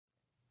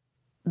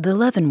The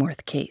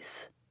Leavenworth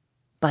Case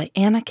by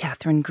Anna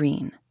Katharine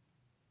Green.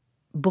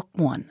 Book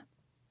 1.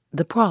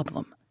 The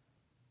Problem.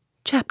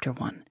 Chapter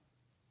 1.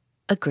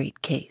 A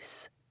Great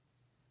Case.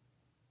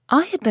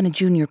 I had been a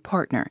junior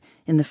partner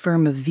in the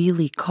firm of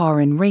Veely,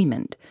 Carr, and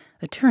Raymond,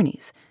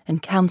 attorneys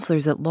and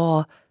counselors at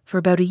law, for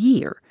about a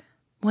year,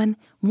 when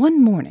one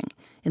morning,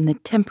 in the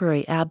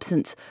temporary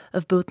absence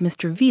of both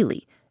Mr.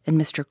 Veely and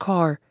Mr.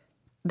 Carr,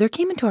 there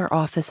came into our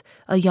office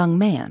a young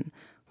man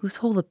whose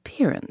whole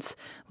appearance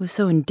was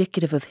so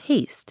indicative of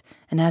haste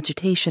and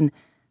agitation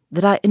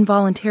that I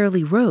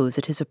involuntarily rose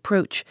at his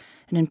approach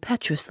and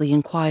impetuously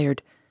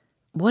inquired,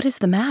 "What is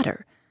the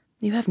matter?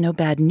 You have no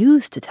bad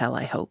news to tell,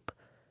 I hope."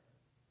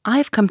 "I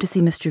have come to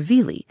see Mr.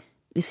 Veely.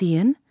 Is he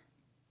in?"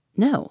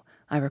 "No,"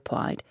 I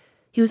replied.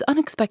 "He was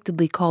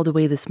unexpectedly called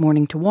away this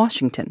morning to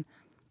Washington.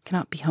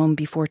 Cannot be home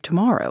before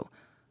tomorrow.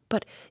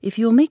 But if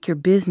you will make your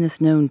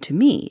business known to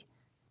me—"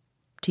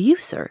 "To you,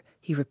 sir,"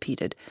 he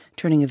repeated,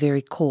 turning a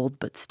very cold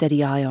but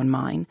steady eye on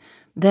mine,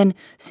 then,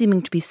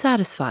 seeming to be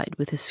satisfied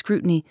with his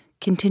scrutiny,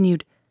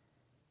 continued,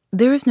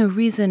 "There is no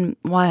reason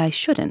why I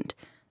shouldn't.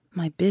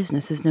 My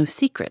business is no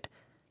secret.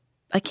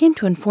 I came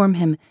to inform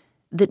him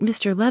that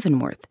Mr.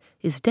 Leavenworth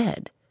is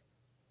dead."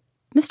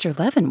 "Mr.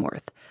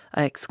 Leavenworth?"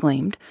 I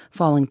exclaimed,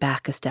 falling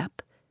back a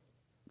step.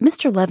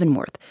 Mr.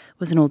 Leavenworth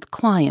was an old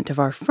client of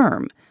our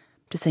firm,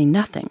 to say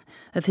nothing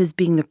of his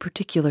being the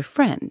particular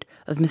friend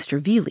of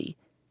Mr. Veely.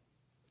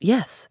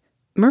 "Yes,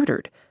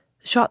 murdered,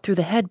 shot through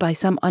the head by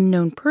some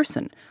unknown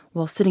person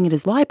while sitting at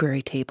his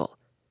library table."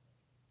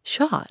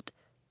 Shot?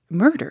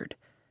 Murdered?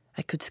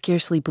 I could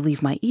scarcely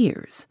believe my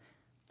ears.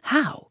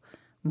 "How?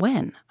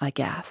 When?" I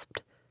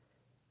gasped.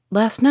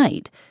 "Last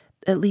night.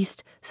 At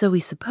least, so we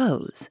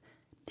suppose.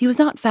 He was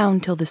not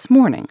found till this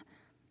morning.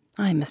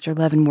 I am Mr.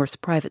 Leavenworth's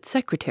private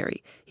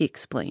secretary," he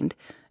explained,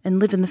 "and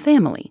live in the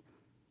family.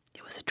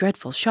 It was a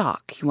dreadful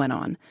shock," he went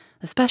on,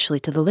 "especially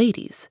to the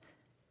ladies."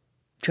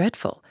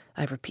 "Dreadful,"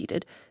 I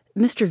repeated.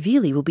 "Mr.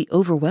 Veely will be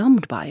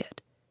overwhelmed by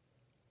it."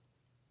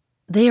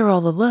 "They are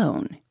all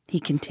alone,"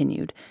 he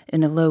continued,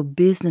 in a low,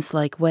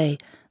 business-like way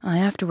I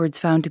afterwards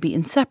found to be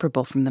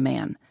inseparable from the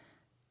man.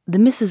 "The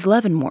Mrs.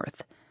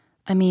 Leavenworth,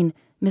 I mean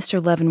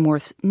Mr.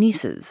 Leavenworth's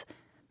nieces,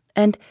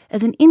 and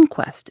as an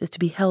inquest is to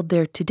be held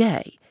there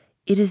today,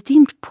 it is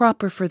deemed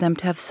proper for them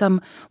to have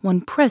some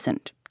one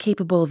present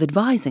capable of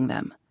advising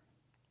them.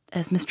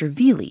 As Mr.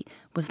 Veely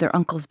was their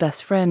uncle's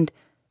best friend,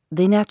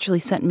 they naturally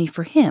sent me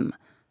for him,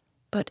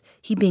 but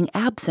he being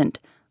absent,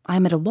 I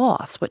am at a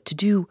loss what to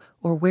do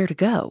or where to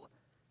go."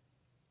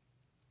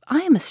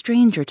 "I am a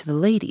stranger to the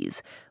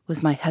ladies,"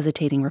 was my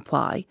hesitating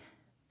reply,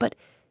 "but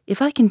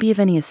if I can be of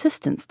any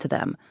assistance to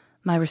them,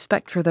 my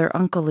respect for their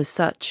uncle is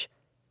such—"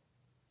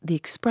 The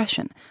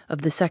expression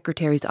of the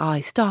secretary's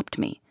eye stopped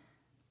me.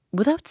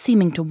 Without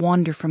seeming to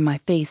wander from my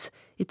face,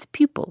 its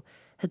pupil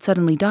had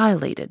suddenly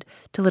dilated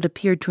till it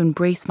appeared to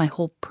embrace my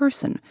whole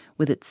person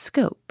with its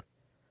scope.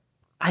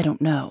 "I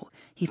don't know,"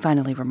 he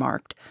finally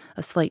remarked,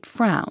 a slight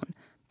frown,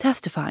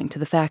 testifying to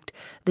the fact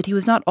that he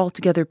was not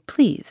altogether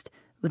pleased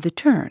with the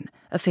turn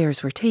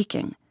affairs were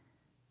taking.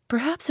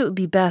 "Perhaps it would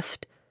be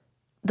best—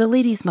 the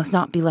ladies must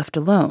not be left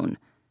alone.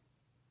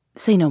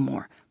 Say no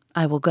more.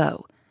 I will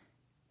go."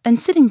 And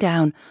sitting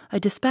down, I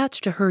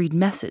dispatched a hurried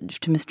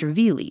message to Mr.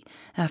 Veely,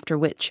 after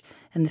which,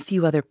 and the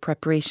few other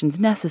preparations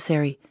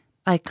necessary,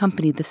 I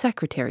accompanied the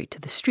secretary to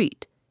the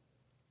street.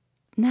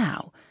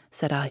 "Now,"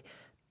 said I,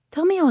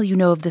 "tell me all you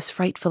know of this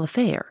frightful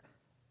affair."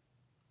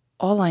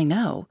 "All I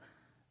know?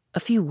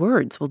 A few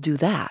words will do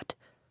that.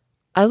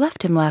 I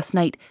left him last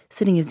night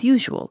sitting as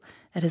usual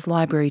at his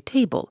library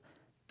table,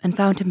 and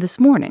found him this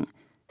morning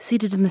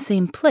seated in the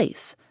same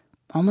place,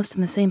 almost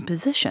in the same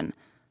position,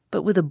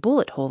 but with a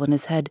bullet hole in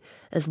his head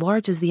as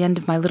large as the end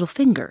of my little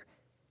finger.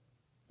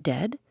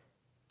 Dead?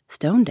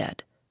 Stone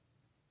dead.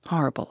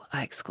 Horrible,"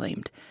 I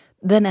exclaimed.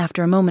 Then,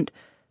 after a moment,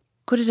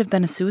 "Could it have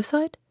been a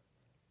suicide?"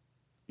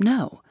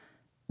 "No.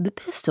 The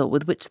pistol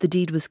with which the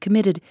deed was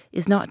committed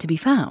is not to be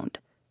found."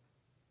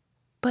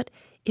 "But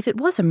if it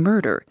was a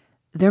murder,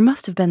 there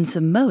must have been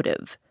some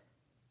motive.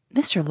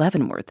 Mr.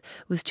 Leavenworth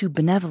was too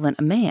benevolent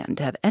a man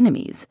to have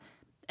enemies,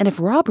 and if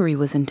robbery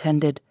was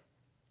intended—"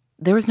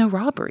 "There is no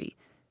robbery.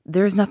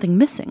 There is nothing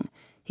missing,"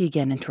 he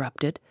again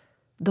interrupted.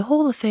 "The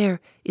whole affair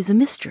is a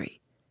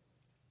mystery."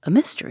 "A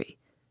mystery?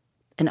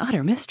 An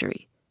utter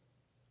mystery."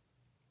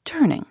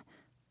 Turning,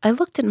 I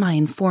looked at my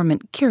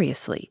informant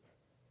curiously.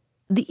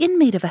 The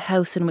inmate of a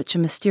house in which a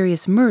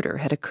mysterious murder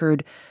had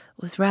occurred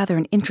was rather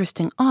an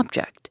interesting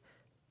object,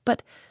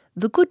 but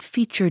the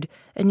good-featured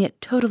and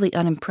yet totally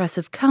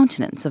unimpressive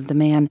countenance of the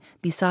man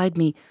beside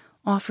me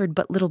offered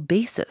but little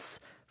basis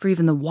for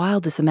even the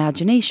wildest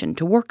imagination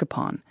to work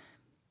upon,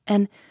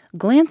 and,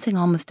 glancing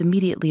almost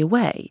immediately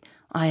away,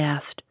 I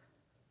asked,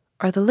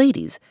 "Are the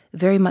ladies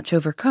very much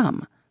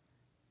overcome?"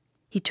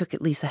 He took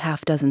at least a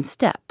half-dozen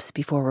steps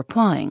before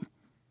replying.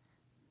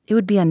 It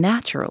would be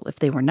unnatural if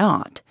they were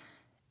not,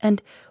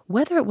 and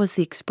whether it was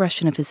the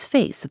expression of his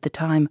face at the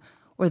time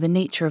or the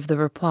nature of the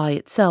reply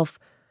itself,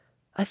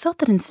 I felt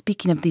that in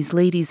speaking of these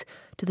ladies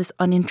to this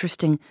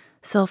uninteresting,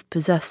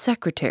 self-possessed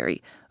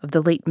secretary of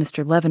the late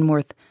Mr.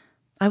 Leavenworth,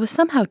 I was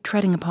somehow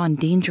treading upon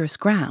dangerous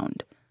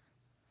ground.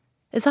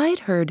 As I had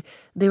heard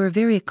they were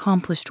very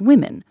accomplished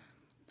women,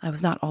 I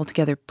was not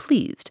altogether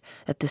pleased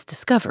at this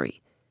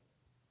discovery.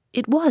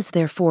 It was,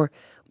 therefore,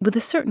 with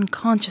a certain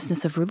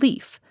consciousness of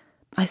relief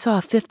I saw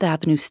a Fifth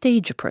Avenue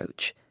stage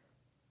approach.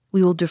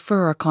 "We will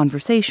defer our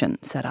conversation,"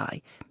 said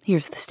I.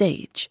 "Here's the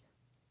stage."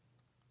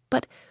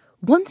 But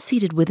once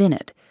seated within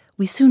it,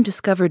 we soon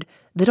discovered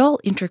that all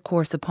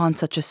intercourse upon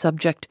such a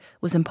subject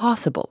was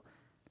impossible.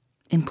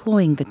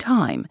 Employing the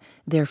time,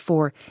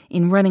 therefore,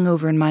 in running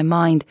over in my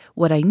mind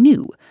what I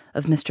knew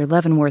of Mr.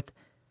 Leavenworth,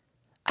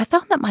 I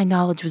found that my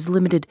knowledge was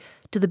limited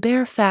to the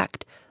bare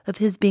fact of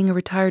his being a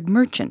retired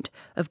merchant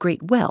of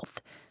great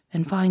wealth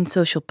and fine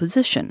social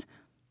position,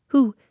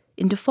 who,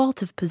 in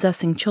default of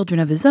possessing children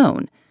of his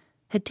own,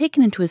 had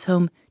taken into his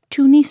home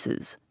 2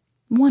 nieces,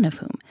 one of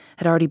whom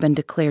had already been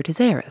declared his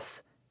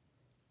heiress.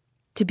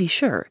 To be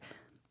sure,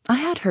 I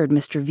had heard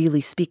Mr.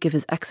 Veeley speak of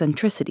his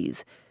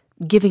eccentricities,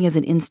 giving as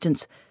an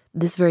instance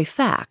this very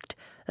fact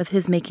of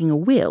his making a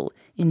will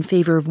in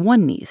favor of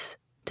one niece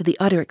to the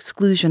utter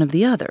exclusion of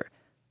the other.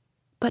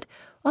 But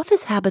of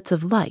his habits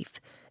of life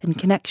and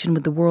connection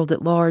with the world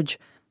at large,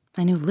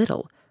 I knew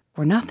little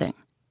or nothing.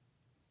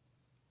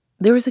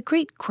 There was a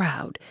great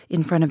crowd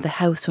in front of the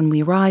house when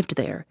we arrived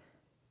there,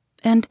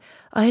 and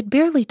I had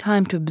barely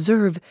time to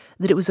observe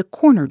that it was a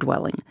corner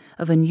dwelling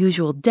of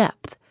unusual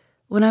depth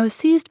when I was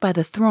seized by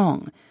the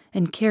throng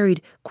and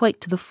carried quite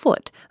to the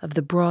foot of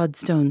the broad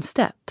stone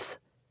steps.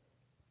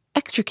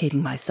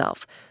 Extricating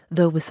myself,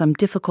 though with some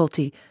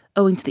difficulty,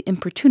 owing to the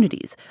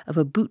importunities of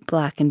a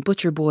bootblack and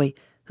butcher boy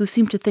who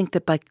seemed to think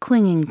that by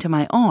clinging to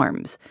my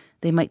arms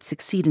they might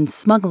succeed in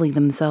smuggling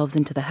themselves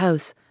into the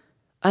house,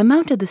 I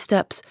mounted the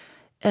steps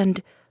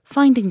and,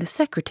 finding the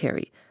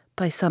secretary,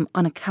 by some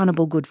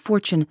unaccountable good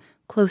fortune,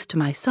 close to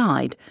my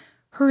side,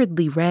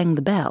 hurriedly rang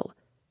the bell.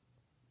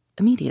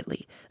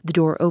 Immediately the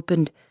door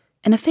opened,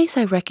 and a face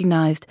I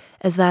recognized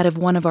as that of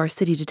one of our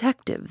city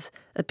detectives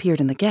appeared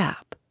in the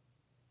gap.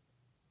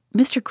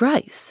 "Mr.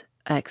 Gryce,"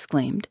 I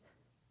exclaimed.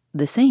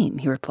 "The same,"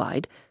 he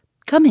replied.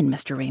 "Come in,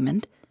 Mr.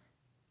 Raymond."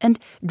 And,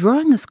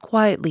 drawing us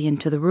quietly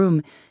into the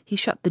room, he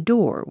shut the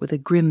door with a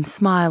grim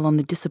smile on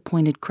the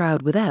disappointed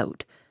crowd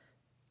without.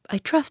 "I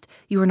trust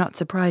you are not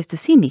surprised to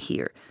see me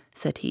here,"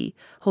 said he,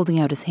 holding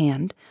out his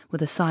hand,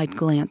 with a side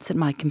glance at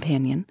my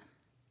companion.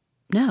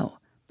 "No,"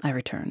 I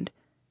returned.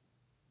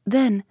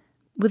 Then,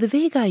 with a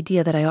vague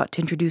idea that I ought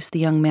to introduce the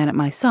young man at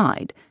my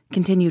side,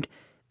 continued,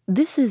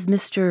 "This is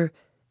Mr.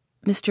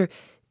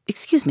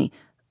 Excuse me,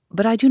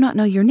 but I do not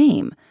know your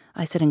name,"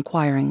 I said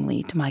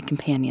inquiringly to my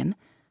companion.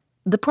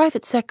 "The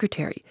private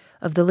secretary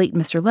of the late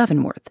Mr.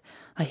 Leavenworth,"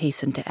 I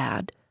hastened to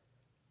add.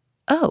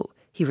 "Oh,"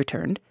 he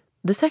returned,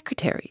 "the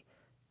secretary.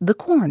 The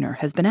coroner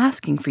has been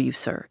asking for you,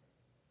 sir."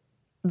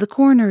 "The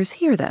coroner is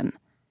here, then?"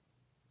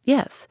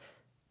 "Yes.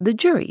 The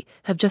jury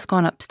have just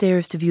gone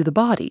upstairs to view the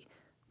body.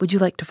 Would you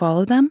like to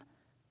follow them?"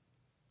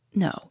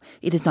 "No,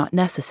 it is not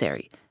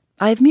necessary.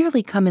 I have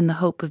merely come in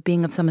the hope of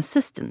being of some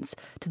assistance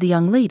to the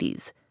young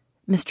ladies.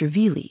 Mr.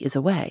 Veeley is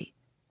away."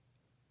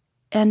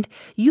 "And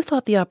you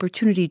thought the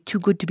opportunity too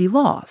good to be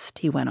lost,"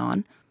 he went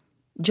on.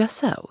 "Just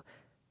so.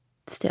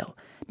 Still,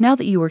 now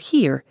that you are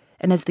here,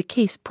 and as the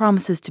case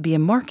promises to be a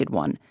marked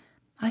one,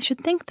 I should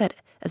think that,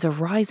 as a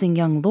rising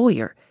young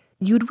lawyer,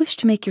 you would wish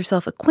to make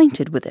yourself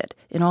acquainted with it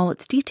in all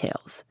its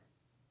details.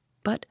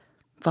 But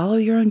follow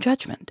your own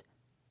judgment."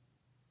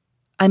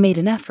 I made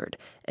an effort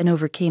and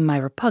overcame my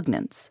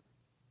repugnance.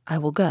 "I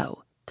will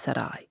go," said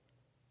I.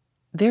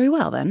 "Very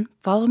well, then,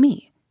 follow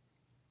me."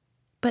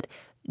 But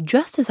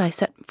just as I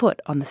set foot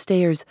on the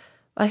stairs,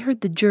 I heard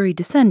the jury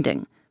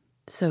descending,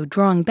 so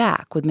drawing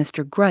back with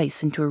Mr.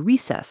 Gryce into a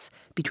recess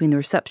between the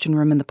reception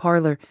room and the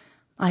parlor,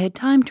 I had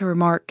time to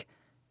remark,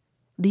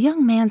 "The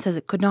young man says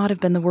it could not have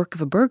been the work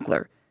of a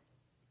burglar.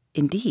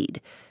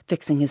 Indeed,"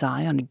 fixing his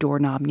eye on a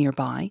doorknob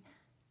nearby,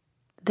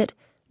 "that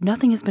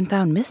nothing has been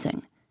found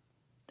missing,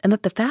 and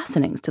that the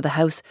fastenings to the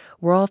house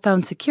were all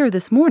found secure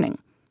this morning.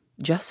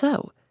 Just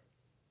so.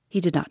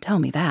 He did not tell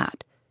me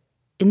that.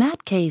 In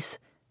that case,"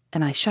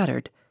 and I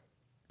shuddered,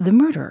 "the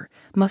murderer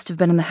must have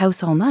been in the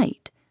house all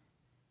night."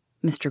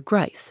 Mr.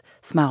 Gryce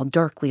smiled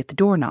darkly at the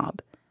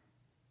doorknob.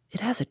 "It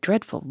has a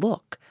dreadful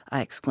look,"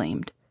 I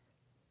exclaimed.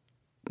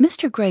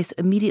 Mr. Gryce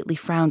immediately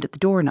frowned at the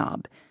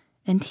doorknob,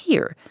 and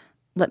here,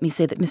 let me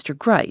say that Mr.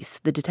 Gryce,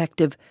 the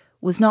detective,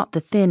 was not the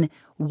thin,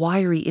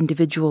 wiry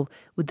individual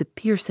with the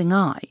piercing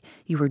eye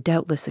you were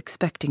doubtless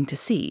expecting to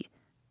see.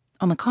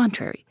 On the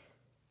contrary,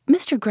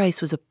 Mr.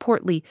 Gryce was a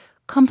portly,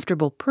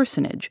 comfortable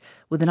personage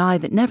with an eye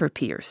that never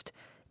pierced,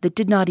 that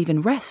did not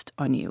even rest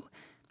on you.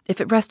 If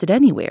it rested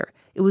anywhere,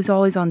 it was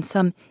always on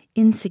some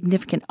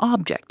insignificant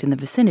object in the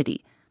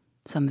vicinity,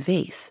 some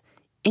vase,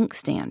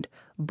 inkstand,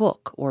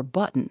 book, or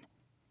button.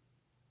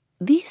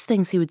 These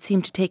things he would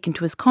seem to take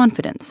into his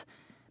confidence,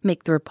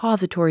 make the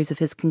repositories of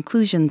his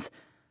conclusions.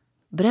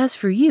 But as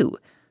for you,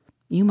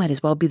 you might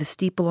as well be the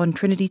steeple on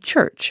Trinity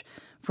Church,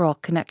 for all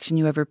connection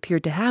you ever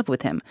appeared to have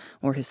with him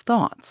or his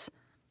thoughts.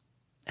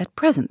 At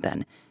present,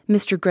 then,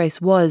 Mr. Gryce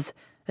was,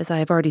 as I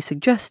have already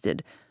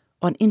suggested,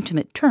 on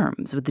intimate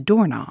terms with the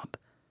doorknob.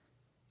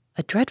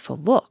 "A dreadful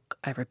look,"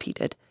 I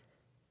repeated.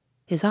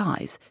 His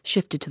eyes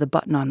shifted to the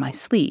button on my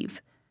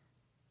sleeve.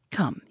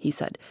 "Come," he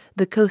said,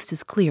 "the coast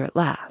is clear at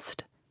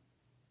last."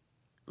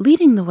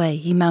 Leading the way,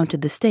 he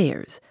mounted the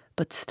stairs,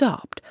 but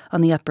stopped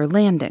on the upper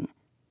landing.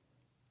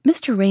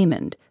 "Mr.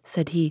 Raymond,"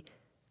 said he,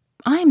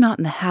 "I am not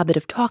in the habit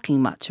of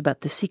talking much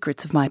about the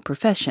secrets of my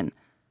profession,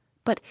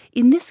 but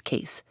in this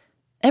case,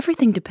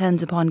 everything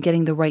depends upon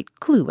getting the right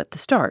clue at the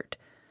start.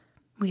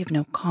 We have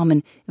no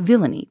common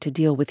villainy to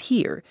deal with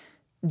here.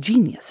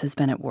 Genius has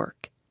been at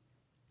work.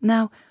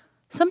 Now,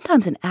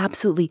 sometimes an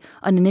absolutely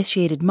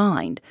uninitiated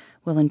mind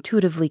will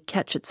intuitively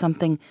catch at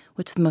something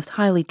which the most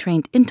highly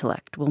trained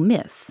intellect will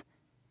miss.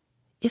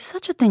 If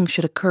such a thing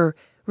should occur,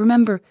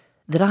 remember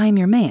that I am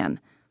your man.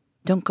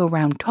 Don't go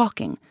round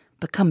talking,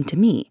 but come to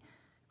me,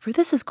 for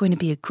this is going to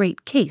be a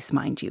great case,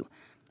 mind you,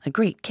 a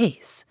great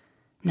case.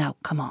 Now,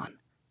 come on."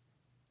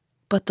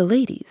 "But the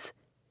ladies?"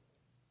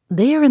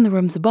 "They are in the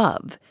rooms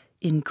above,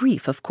 in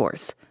grief, of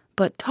course,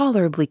 but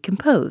tolerably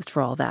composed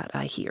for all that,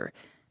 I hear."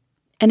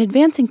 And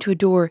advancing to a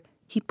door,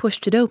 he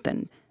pushed it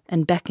open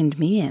and beckoned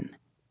me in.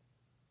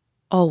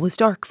 All was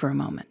dark for a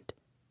moment,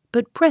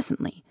 but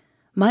presently,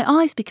 my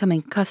eyes becoming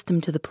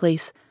accustomed to the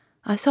place,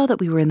 I saw that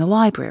we were in the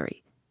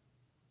library.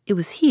 "It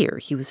was here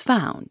he was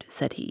found,"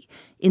 said he,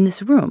 "in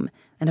this room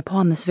and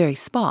upon this very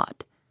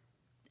spot."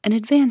 And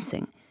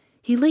advancing,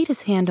 he laid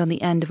his hand on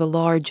the end of a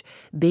large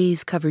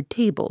baize-covered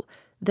table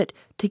that,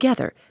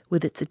 together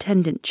with its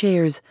attendant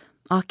chairs,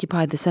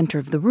 occupied the center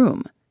of the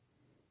room.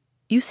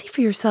 "You see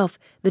for yourself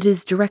that it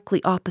is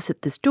directly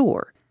opposite this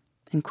door,"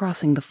 and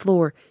crossing the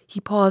floor, he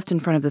paused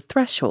in front of the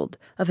threshold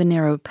of a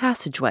narrow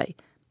passageway,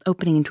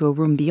 opening into a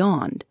room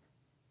beyond.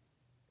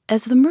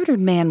 As the murdered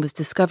man was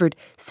discovered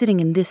sitting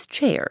in this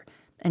chair,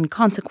 and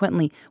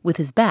consequently with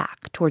his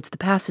back towards the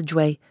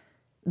passageway,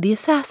 the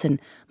assassin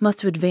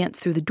must have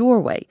advanced through the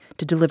doorway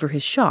to deliver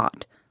his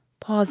shot,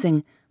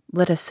 pausing,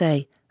 let us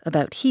say,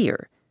 about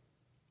here.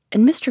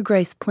 And Mr.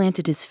 Gryce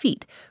planted his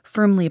feet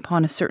firmly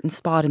upon a certain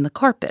spot in the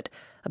carpet,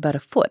 about a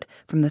foot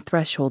from the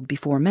threshold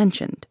before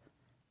mentioned.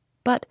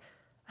 "But,"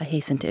 I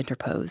hastened to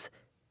interpose,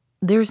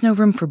 "there is no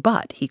room for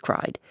but," he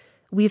cried.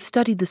 "We have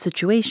studied the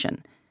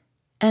situation."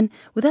 And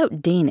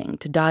without deigning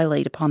to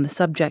dilate upon the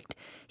subject,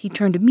 he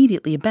turned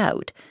immediately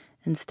about,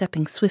 and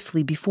stepping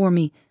swiftly before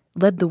me,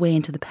 led the way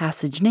into the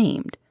passage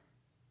named.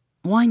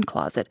 "Wine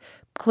closet,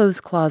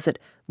 clothes closet,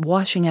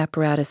 washing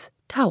apparatus,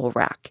 towel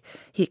rack,"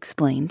 he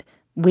explained,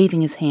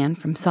 waving his hand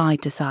from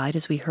side to side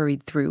as we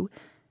hurried through,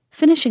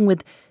 finishing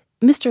with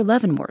Mr.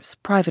 Leavenworth's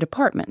private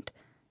apartment,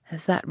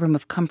 as that room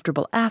of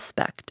comfortable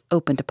aspect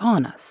opened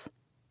upon us.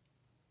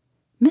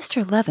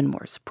 Mr.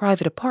 Leavenworth's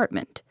private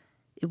apartment.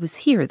 It was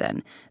here,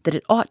 then, that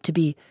it ought to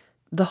be,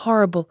 the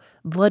horrible,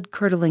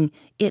 blood-curdling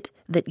it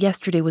that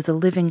yesterday was a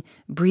living,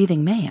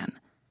 breathing man.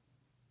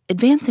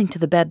 Advancing to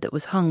the bed that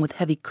was hung with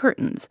heavy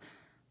curtains,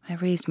 I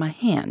raised my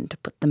hand to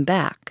put them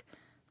back,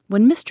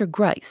 when Mr.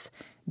 Gryce,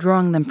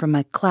 drawing them from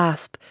my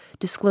clasp,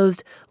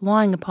 disclosed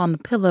lying upon the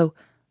pillow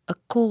a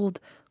cold,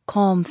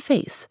 calm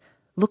face,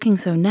 looking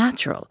so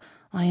natural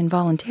I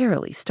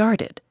involuntarily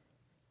started.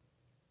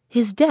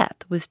 "His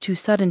death was too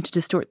sudden to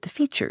distort the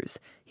features,"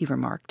 he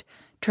remarked,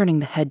 turning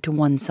the head to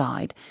one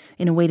side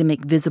in a way to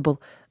make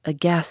visible a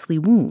ghastly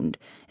wound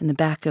in the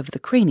back of the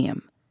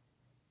cranium.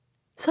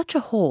 "Such a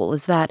hole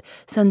as that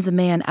sends a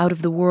man out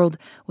of the world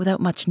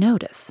without much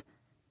notice.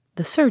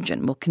 The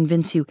surgeon will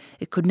convince you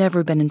it could never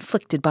have been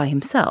inflicted by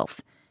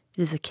himself.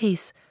 It is a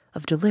case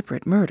of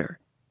deliberate murder."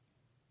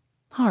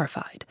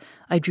 Horrified,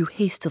 I drew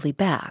hastily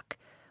back,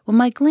 when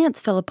my glance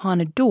fell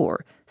upon a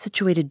door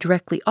situated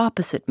directly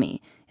opposite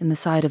me in the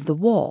side of the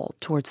wall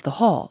towards the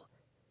hall.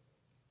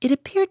 It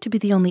appeared to be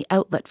the only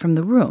outlet from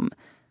the room,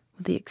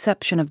 with the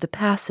exception of the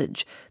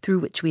passage through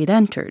which we had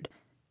entered,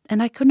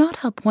 and I could not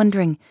help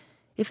wondering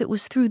if it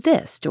was through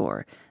this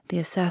door the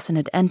assassin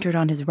had entered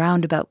on his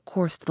roundabout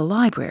course to the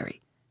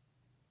library.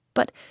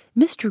 But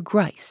Mr.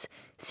 Gryce,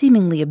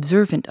 seemingly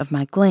observant of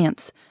my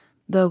glance,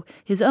 though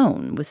his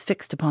own was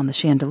fixed upon the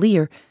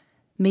chandelier,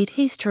 made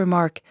haste to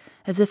remark,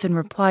 as if in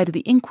reply to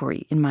the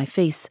inquiry in my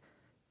face,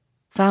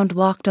 "Found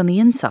locked on the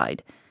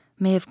inside.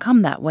 May have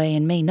come that way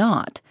and may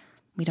not.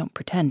 We don't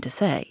pretend to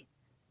say."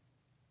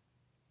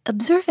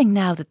 Observing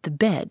now that the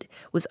bed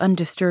was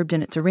undisturbed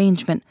in its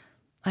arrangement,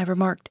 I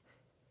remarked,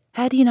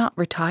 "Had he not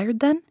retired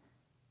then?"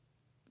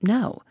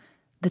 "No.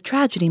 The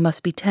tragedy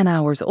must be 10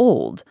 hours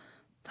old.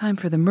 Time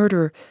for the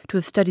murderer to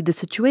have studied the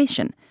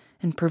situation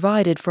and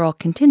provided for all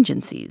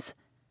contingencies."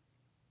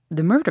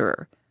 "The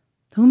murderer?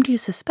 Whom do you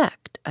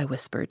suspect?" I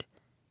whispered.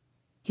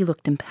 He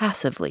looked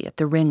impassively at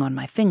the ring on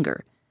my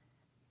finger.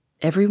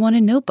 "Everyone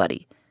and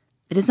nobody.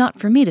 It is not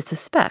for me to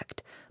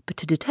suspect, but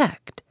to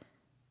detect."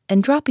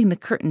 And dropping the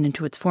curtain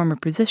into its former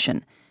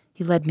position,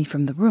 he led me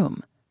from the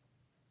room.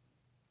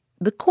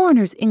 The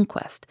coroner's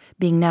inquest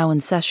being now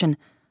in session,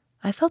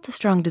 I felt a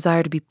strong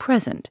desire to be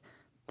present,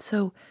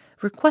 so,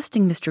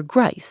 requesting Mr.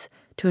 Gryce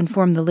to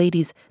inform the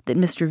ladies that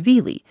Mr.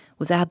 Veeley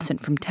was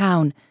absent from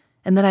town,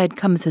 and that I had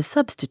come as a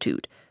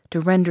substitute to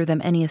render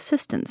them any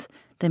assistance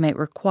they might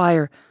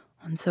require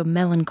on so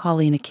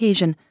melancholy an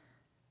occasion,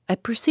 I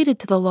proceeded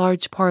to the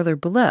large parlor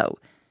below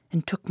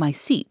and took my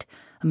seat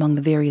among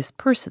the various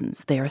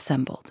persons there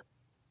assembled.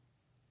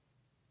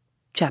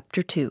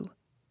 Chapter 2.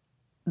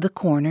 The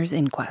Coroner's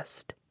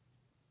Inquest.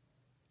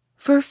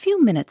 For a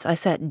few minutes I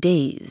sat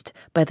dazed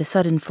by the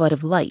sudden flood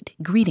of light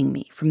greeting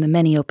me from the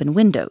many open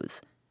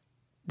windows.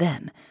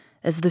 Then,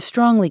 as the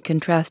strongly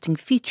contrasting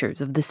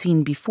features of the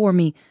scene before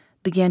me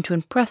began to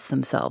impress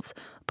themselves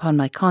upon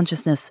my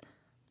consciousness,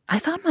 I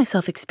found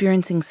myself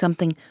experiencing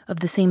something of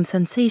the same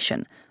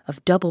sensation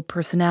of double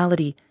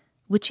personality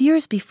which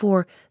years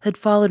before had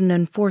followed an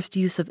enforced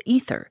use of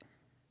ether.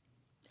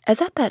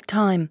 As at that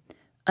time,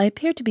 I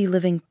appeared to be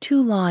living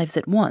two lives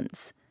at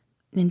once,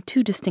 in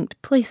two distinct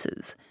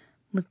places,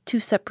 with two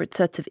separate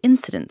sets of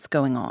incidents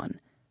going on.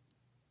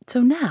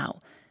 So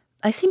now,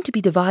 I seemed to be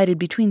divided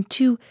between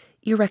two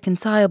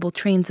irreconcilable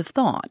trains of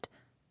thought: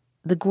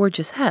 the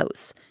gorgeous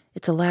house,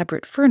 its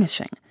elaborate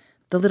furnishing,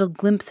 the little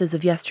glimpses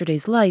of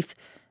yesterday's life,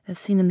 as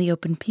seen in the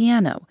open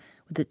piano,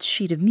 with its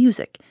sheet of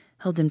music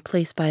held in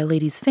place by a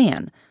lady's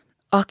fan,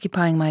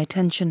 occupying my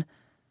attention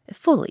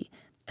fully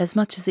as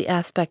much as the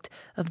aspect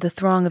of the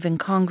throng of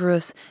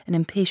incongruous and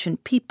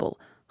impatient people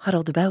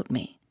huddled about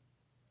me.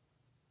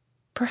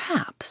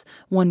 Perhaps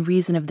one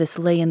reason of this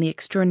lay in the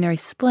extraordinary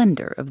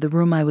splendor of the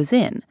room I was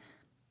in,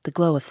 the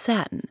glow of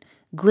satin,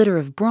 glitter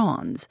of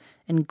bronze,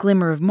 and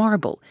glimmer of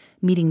marble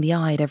meeting the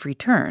eye at every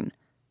turn.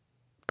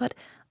 But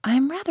I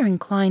am rather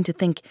inclined to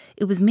think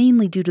it was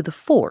mainly due to the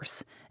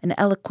force and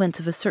eloquence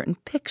of a certain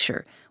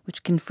picture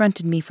which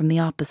confronted me from the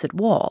opposite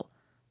wall.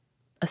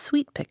 A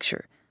sweet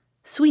picture,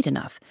 sweet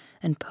enough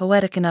and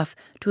poetic enough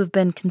to have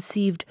been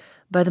conceived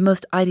by the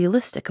most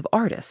idealistic of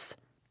artists.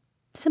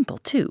 Simple,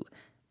 too.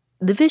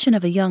 The vision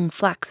of a young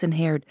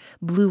flaxen-haired,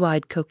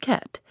 blue-eyed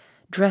coquette,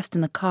 dressed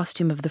in the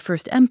costume of the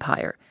First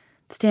Empire,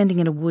 standing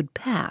in a wood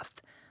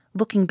path,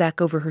 looking back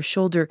over her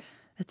shoulder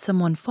at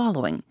someone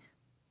following,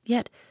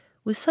 yet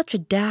with such a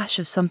dash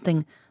of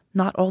something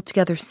not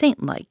altogether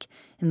saint-like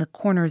in the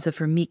corners of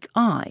her meek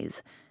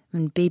eyes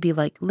and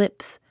baby-like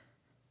lips,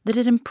 that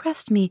it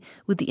impressed me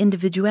with the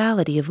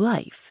individuality of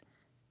life.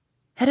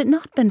 Had it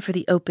not been for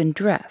the open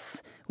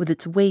dress, with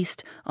its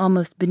waist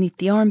almost beneath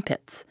the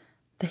armpits,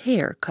 the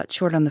hair cut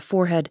short on the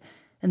forehead,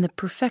 and the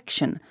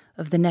perfection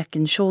of the neck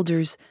and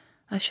shoulders,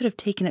 I should have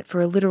taken it for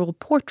a literal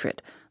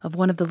portrait of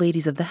one of the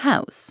ladies of the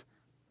house.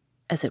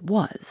 As it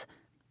was,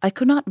 I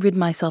could not rid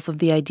myself of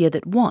the idea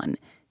that one,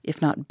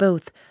 if not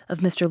both, of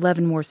Mr.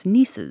 Leavenworth's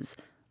nieces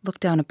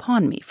looked down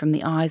upon me from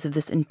the eyes of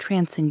this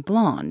entrancing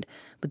blonde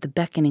with the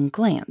beckoning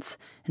glance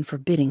and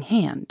forbidding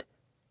hand.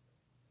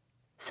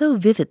 So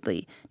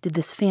vividly did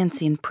this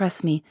fancy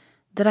impress me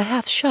that I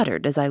half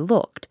shuddered as I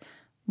looked,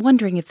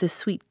 wondering if this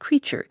sweet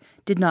creature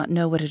did not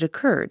know what had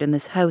occurred in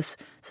this house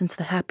since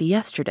the happy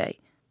yesterday,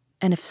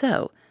 and if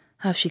so,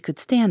 how she could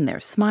stand there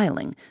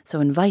smiling so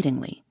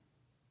invitingly.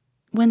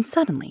 When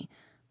suddenly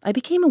I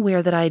became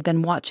aware that I had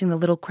been watching the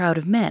little crowd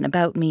of men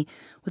about me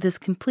with as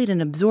complete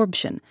an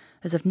absorption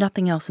as if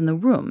nothing else in the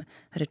room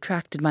had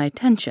attracted my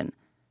attention,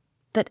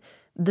 that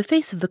the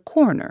face of the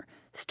coroner,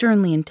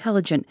 sternly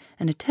intelligent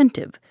and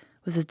attentive,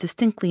 was as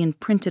distinctly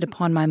imprinted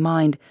upon my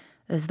mind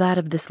as that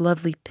of this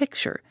lovely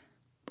picture,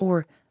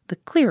 or the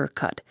clearer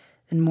cut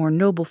and more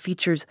noble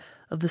features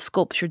of the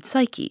sculptured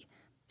Psyche,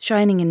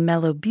 shining in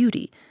mellow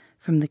beauty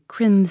from the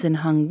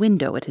crimson-hung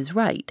window at his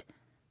right.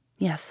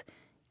 Yes,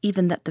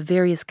 even that the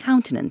various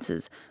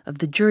countenances of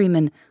the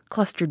jurymen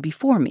clustered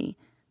before me,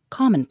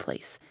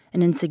 commonplace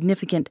and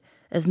insignificant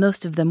as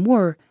most of them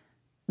were,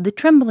 the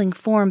trembling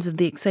forms of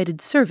the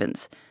excited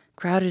servants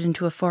crowded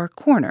into a far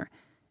corner,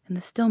 and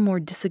the still more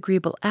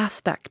disagreeable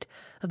aspect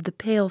of the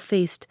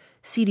pale-faced,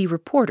 seedy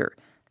reporter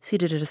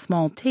seated at a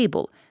small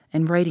table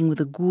and writing with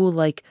a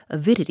ghoul-like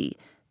avidity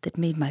that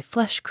made my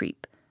flesh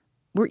creep,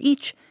 were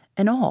each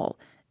and all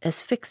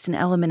as fixed an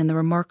element in the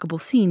remarkable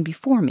scene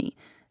before me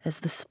as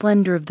the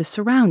splendor of the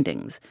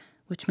surroundings,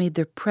 which made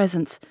their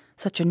presence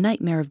such a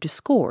nightmare of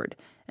discord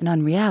and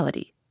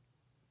unreality.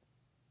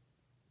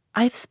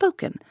 I have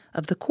spoken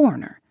of the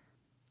coroner.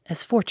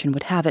 As fortune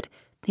would have it,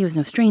 he was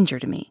no stranger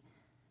to me.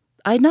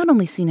 I had not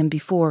only seen him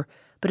before,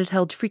 but had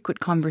held frequent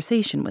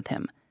conversation with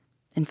him.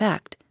 In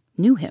fact,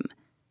 knew him.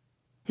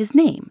 His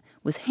name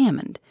was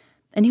Hammond,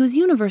 and he was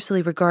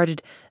universally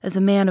regarded as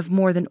a man of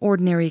more than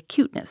ordinary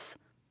acuteness,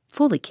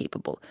 fully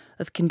capable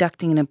of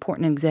conducting an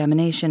important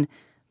examination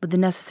with the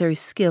necessary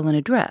skill and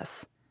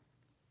address.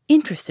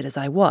 Interested as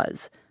I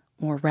was,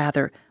 or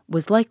rather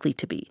was likely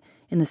to be,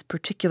 in this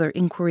particular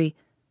inquiry,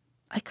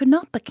 I could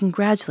not but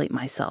congratulate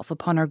myself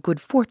upon our good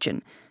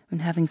fortune in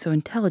having so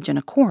intelligent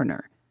a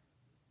coroner.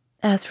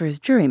 As for his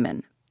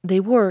jurymen, they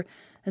were,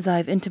 as I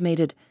have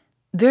intimated,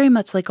 very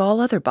much like all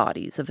other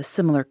bodies of a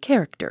similar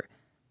character,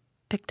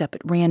 picked up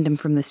at random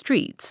from the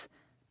streets,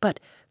 but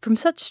from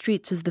such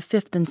streets as the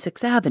Fifth and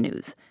Sixth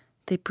Avenues,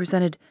 they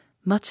presented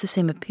much the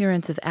same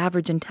appearance of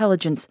average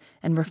intelligence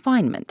and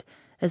refinement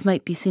as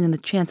might be seen in the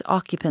chance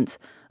occupants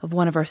of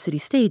one of our city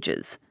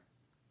stages.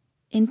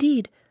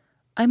 Indeed,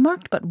 I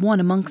marked but one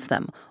amongst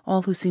them,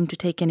 all who seemed to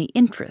take any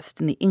interest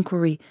in the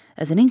inquiry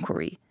as an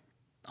inquiry,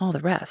 all the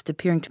rest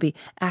appearing to be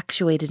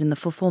actuated in the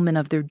fulfillment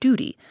of their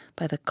duty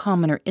by the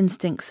commoner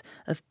instincts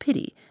of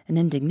pity and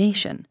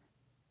indignation.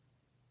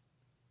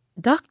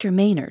 Dr.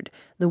 Maynard,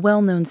 the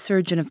well-known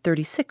surgeon of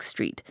 36th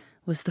Street,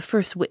 was the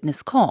first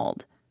witness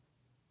called.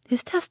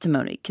 His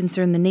testimony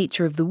concerned the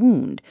nature of the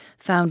wound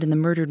found in the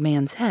murdered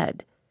man's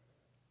head.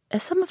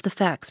 As some of the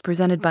facts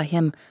presented by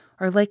him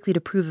are likely to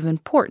prove of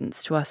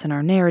importance to us in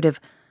our narrative,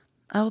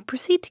 I will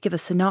proceed to give a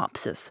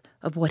synopsis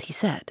of what he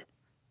said.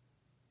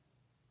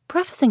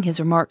 Prefacing his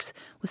remarks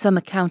with some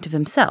account of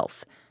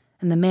himself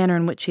and the manner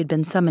in which he had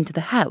been summoned to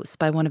the house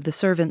by one of the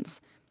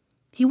servants,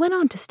 he went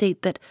on to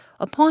state that,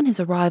 upon his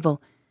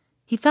arrival,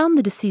 he found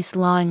the deceased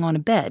lying on a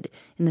bed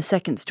in the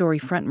second-story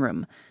front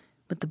room,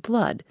 with the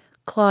blood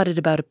clotted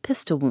about a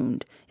pistol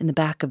wound in the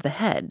back of the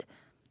head,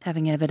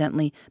 having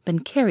evidently been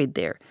carried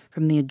there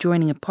from the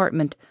adjoining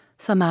apartment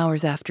some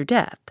hours after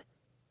death.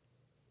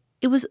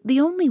 It was the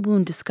only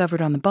wound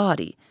discovered on the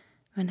body,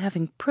 and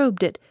having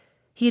probed it,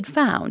 he had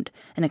found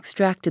and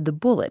extracted the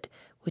bullet,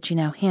 which he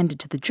now handed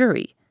to the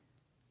jury.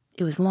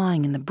 It was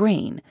lying in the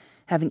brain,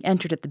 having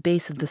entered at the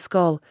base of the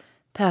skull,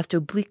 passed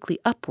obliquely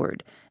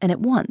upward, and at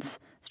once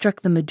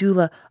struck the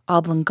medulla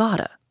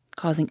oblongata,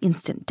 causing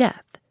instant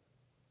death.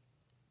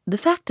 The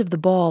fact of the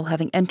ball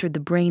having entered the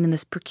brain in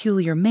this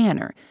peculiar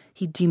manner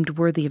he deemed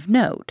worthy of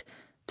note,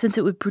 since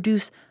it would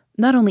produce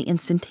not only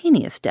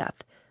instantaneous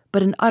death,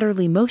 but an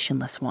utterly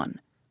motionless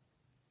one.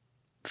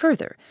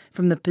 Further,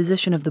 from the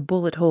position of the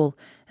bullet hole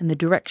and the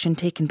direction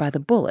taken by the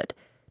bullet,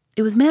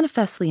 it was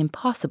manifestly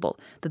impossible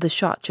that the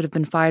shot should have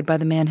been fired by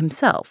the man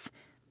himself,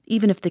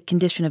 even if the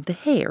condition of the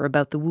hair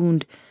about the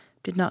wound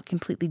did not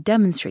completely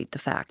demonstrate the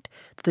fact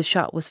that the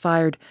shot was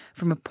fired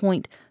from a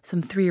point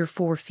some 3 or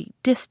 4 feet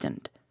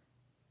distant.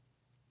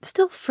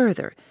 Still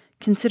further,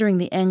 considering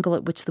the angle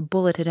at which the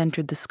bullet had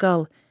entered the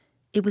skull,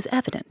 it was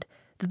evident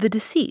that the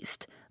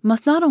deceased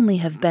must not only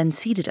have been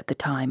seated at the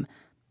time,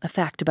 a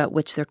fact about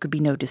which there could be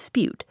no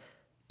dispute,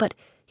 but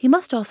he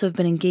must also have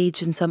been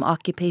engaged in some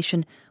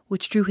occupation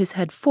which drew his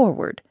head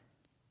forward.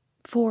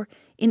 For,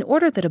 in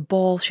order that a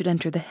ball should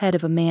enter the head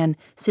of a man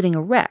sitting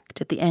erect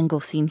at the angle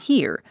seen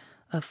here,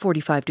 of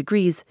 45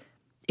 degrees,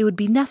 it would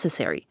be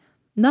necessary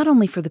not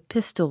only for the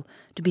pistol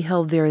to be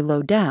held very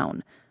low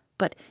down,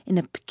 but in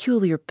a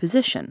peculiar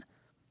position,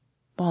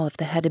 while if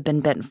the head had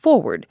been bent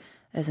forward,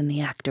 as in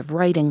the act of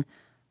writing,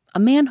 a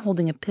man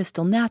holding a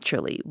pistol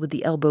naturally with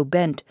the elbow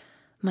bent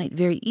might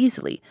very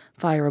easily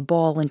fire a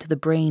ball into the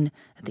brain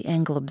at the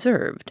angle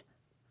observed.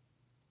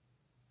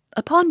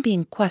 Upon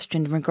being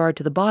questioned in regard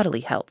to the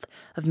bodily health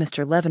of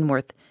Mr.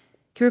 Leavenworth,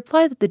 he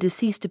replied that the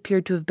deceased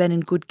appeared to have been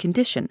in good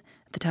condition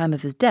at the time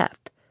of his death,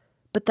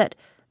 but that,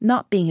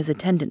 not being his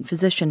attendant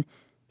physician,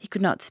 he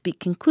could not speak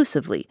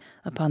conclusively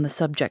upon the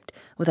subject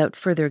without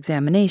further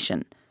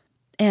examination,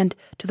 and,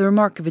 to the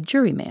remark of a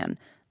juryman,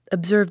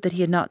 observed that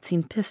he had not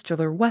seen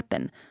pistol or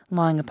weapon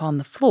lying upon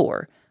the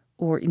floor,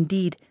 or,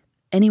 indeed,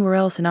 anywhere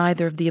else in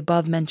either of the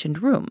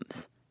above-mentioned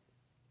rooms.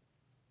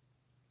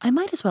 I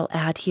might as well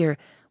add here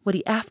what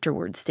he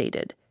afterwards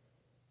stated,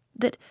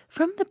 that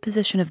from the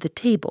position of the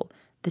table,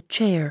 the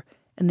chair,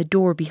 and the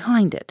door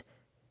behind it,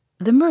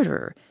 the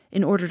murderer,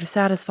 in order to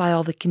satisfy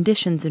all the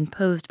conditions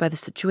imposed by the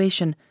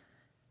situation,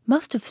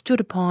 must have stood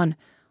upon,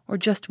 or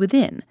just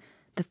within,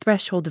 the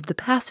threshold of the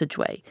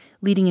passageway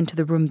leading into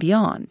the room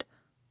beyond.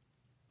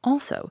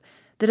 Also,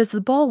 that as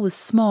the ball was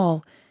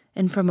small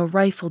and from a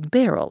rifled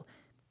barrel,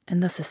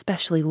 and thus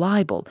especially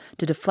liable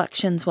to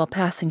deflections while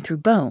passing through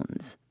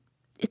bones,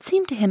 it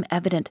seemed to him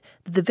evident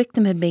that the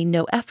victim had made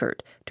no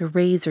effort to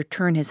raise or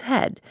turn his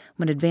head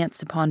when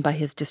advanced upon by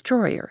his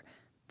destroyer,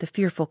 the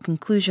fearful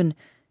conclusion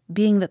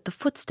being that the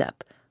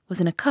footstep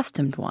was an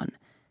accustomed one,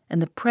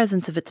 and the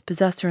presence of its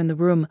possessor in the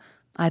room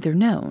either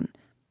known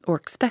or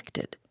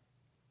expected.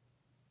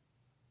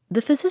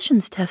 The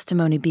physician's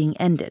testimony being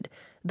ended,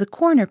 the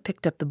coroner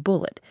picked up the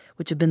bullet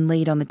which had been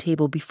laid on the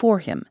table before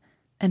him,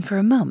 and for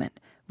a moment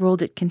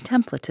rolled it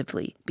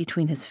contemplatively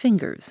between his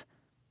fingers.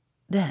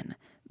 Then,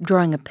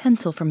 drawing a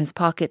pencil from his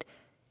pocket,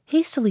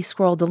 hastily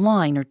scrawled a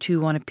line or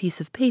two on a piece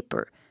of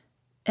paper,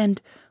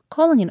 and,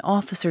 calling an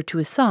officer to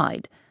his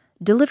side,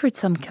 delivered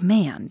some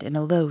command in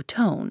a low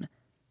tone.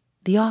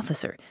 The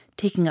officer,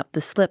 taking up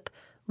the slip,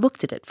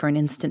 looked at it for an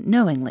instant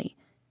knowingly,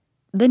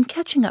 then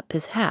catching up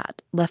his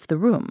hat, left the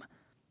room.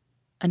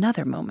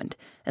 Another moment,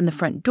 and the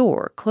front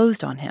door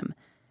closed on him,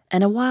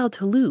 and a wild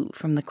halloo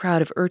from the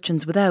crowd of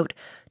urchins without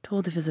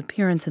told of his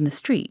appearance in the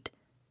street.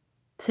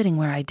 Sitting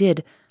where I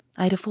did,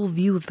 I had a full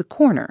view of the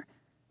corner.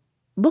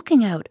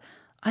 Looking out,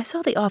 I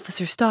saw the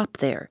officer stop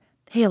there,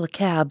 hail a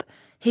cab,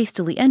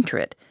 hastily enter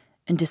it,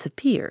 and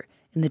disappear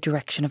in the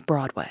direction of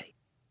Broadway.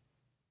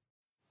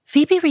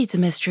 Phoebe Reads a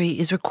Mystery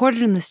is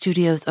recorded in the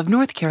studios of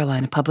North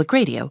Carolina Public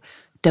Radio,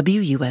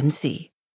 WUNC.